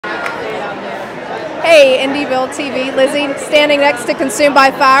Hey, Indieville TV, Lizzie, standing next to Consumed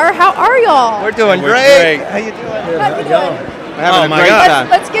by Fire. How are y'all? We're doing great. How you doing? How you doing? We're having a great time.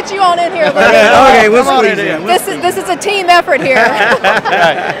 Let's get you on in here. Okay, we'll squeeze in. This is a team effort here.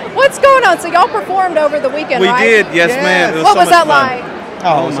 What's going on? So y'all performed over the weekend, right? We did, yes, ma'am. What was that like?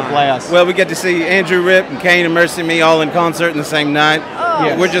 Oh, it was a blast. Well, we get to see Andrew Ripp and Kane and Mercy Me all in concert in the same night. Oh.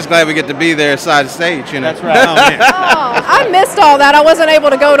 Yes. We're just glad we get to be there side stage, you know. That's right. Oh, man. Oh, I missed all that. I wasn't able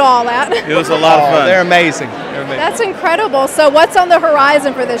to go to all that. It was a lot of fun. They're amazing. They're amazing. That's incredible. So what's on the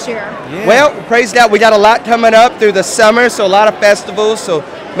horizon for this year? Yeah. Well, praise God, we got a lot coming up through the summer, so a lot of festivals. So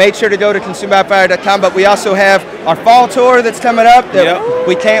make sure to go to consumedbyfire.com. But we also have our fall tour that's coming up that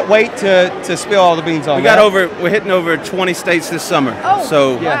we can't wait to spill all the beans on. We're hitting over 20 states this summer. Oh,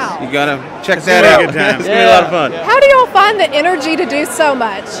 so wow. you gotta check that out. It's gonna be a lot of fun. How do y'all find the energy to do so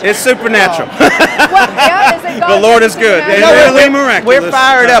much? It's supernatural. Is it The Lord is good. supernatural? It's No, really miraculous. We're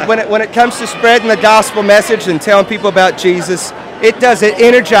fired up when it comes to spreading the gospel message and telling people about Jesus. It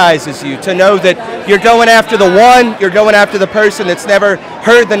energizes you to know that you're going after the one, you're going after the person that's never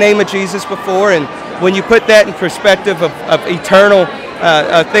heard the name of Jesus before. And when you put that in perspective of eternal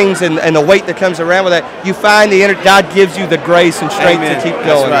things and the weight that comes around with that, you find God gives you the grace and strength to keep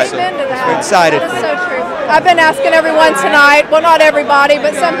going. Right. So Amen to that. we're excited. That is so true. I've been asking everyone tonight, well, not everybody,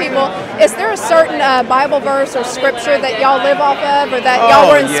 but some people, is there a certain Bible verse or scripture that y'all live off of or that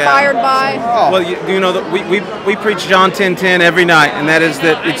y'all were inspired by? Well, you know, we preach John 10:10 every night, and that is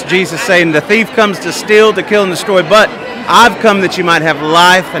that it's Jesus saying, the thief comes to steal, to kill, and destroy, but I've come that you might have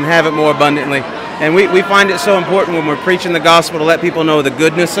life and have it more abundantly. And we find it so important when we're preaching the gospel to let people know the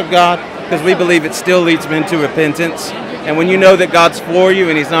goodness of God, because we believe it still leads them into repentance. And when you know that God's for you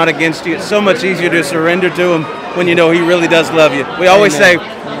and He's not against you, it's so much easier to surrender to Him when you know He really does love you. We always say,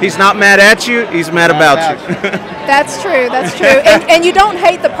 He's not mad at you, He's mad about you. That's true, that's true. And you don't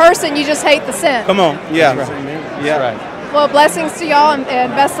hate the person, you just hate the sin. Come on, yeah. That's right. Yeah. That's right. Well, blessings to y'all and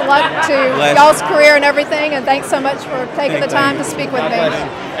best of luck to y'all's career and everything. And thanks so much for taking the time to speak with me.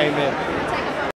 Amen.